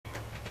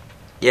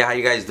Yeah, how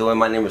you guys doing?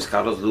 My name is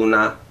Carlos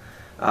Luna,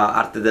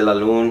 Arte de la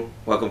Lune.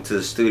 Welcome to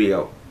the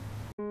studio.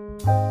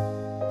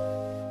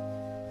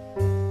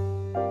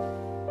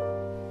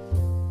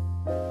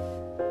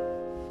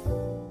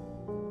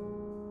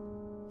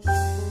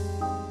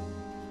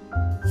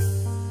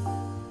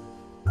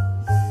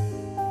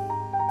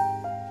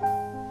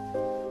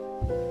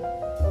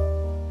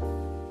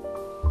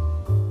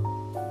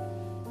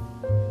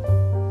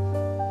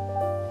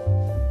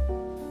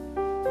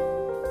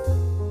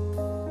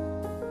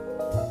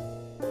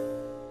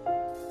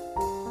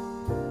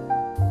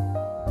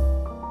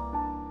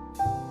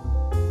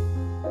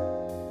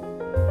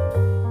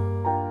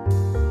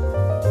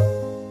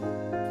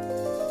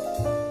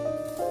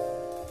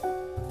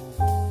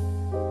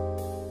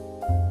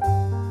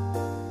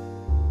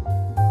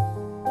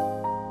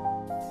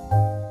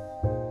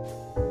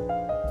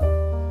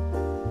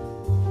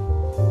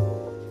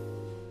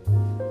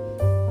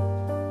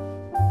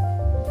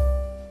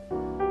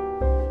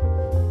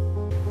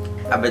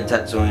 I've been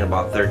tattooing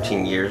about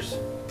 13 years.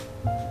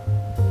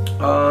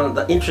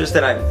 The interest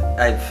that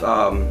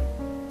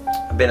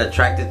I've been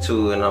attracted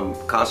to and I'm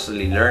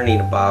constantly learning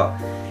about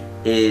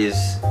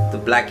is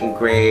the black and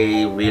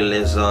gray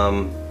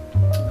realism,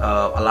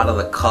 a lot of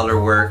the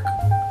color work.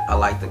 I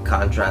like the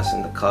contrast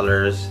in the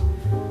colors.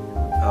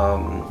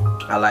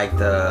 I like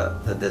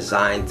the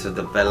design to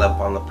develop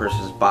on the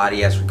person's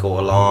body as we go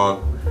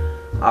along.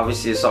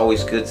 Obviously, it's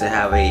always good to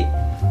have a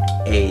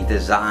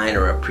design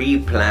or a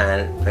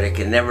pre-plan, but it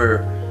can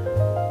never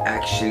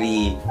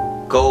actually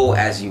go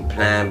as you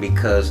plan,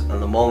 because in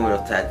the moment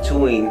of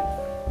tattooing,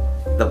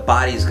 the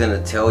body's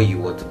gonna tell you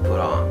what to put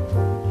on,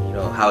 you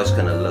know, how it's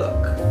gonna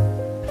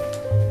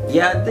look.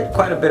 Yeah, I did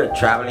quite a bit of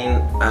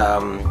traveling.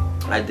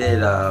 I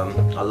did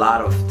a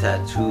lot of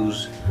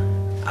tattoos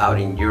out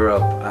in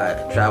Europe. I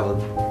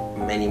traveled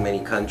many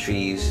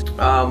countries.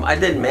 I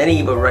did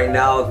many, but right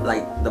now,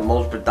 like, the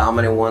most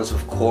predominant ones,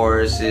 of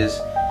course, is,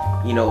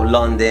 you know,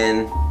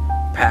 London,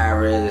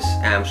 Paris,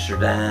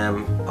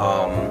 Amsterdam.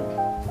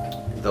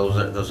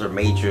 Those are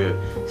major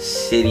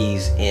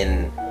cities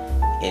in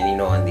you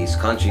know, in these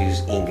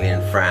countries,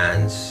 England,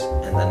 France,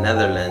 and the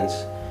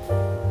Netherlands.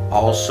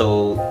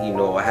 Also, you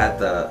know, I had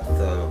the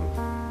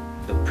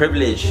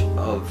privilege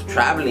of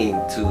traveling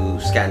to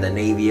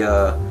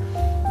Scandinavia,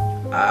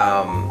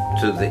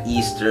 to the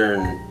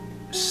eastern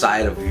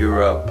side of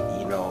Europe,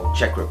 you know,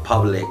 Czech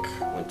Republic,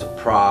 went to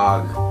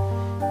Prague,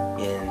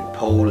 in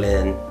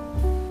Poland.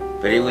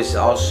 But it was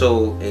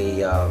also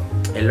a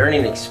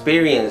learning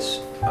experience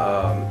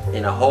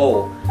in a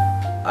whole.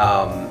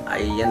 I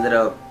ended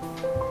up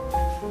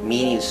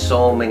meeting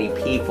so many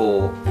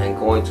people and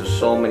going to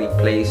so many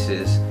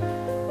places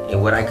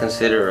in what I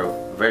consider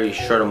a very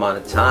short amount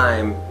of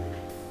time,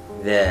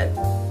 that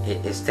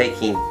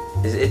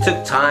it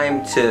took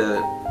time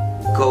to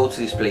go to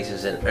these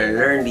places and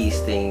learn these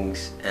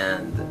things,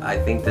 and I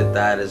think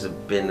that has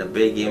been a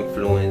big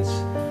influence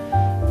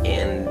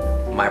in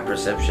my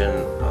perception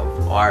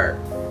of art.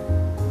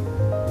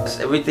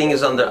 Everything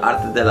is under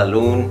Arte de la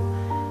Lune.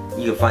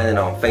 You can find it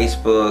on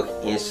Facebook,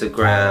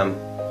 Instagram,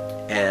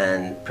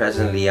 and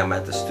presently I'm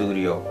at the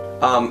studio.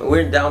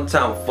 We're in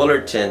downtown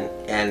Fullerton,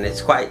 and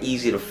it's quite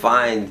easy to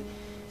find.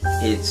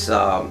 It's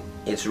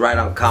right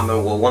on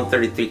Commonwealth,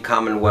 133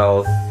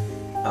 Commonwealth.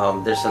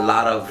 There's a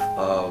lot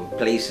of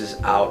places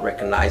out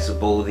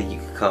recognizable that you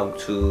can come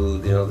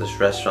to. You know, there's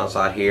restaurants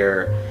out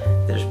here,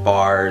 there's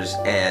bars,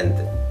 and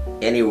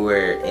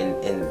anywhere in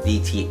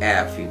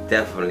DTF, you're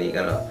definitely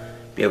gonna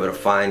be able to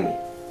find me.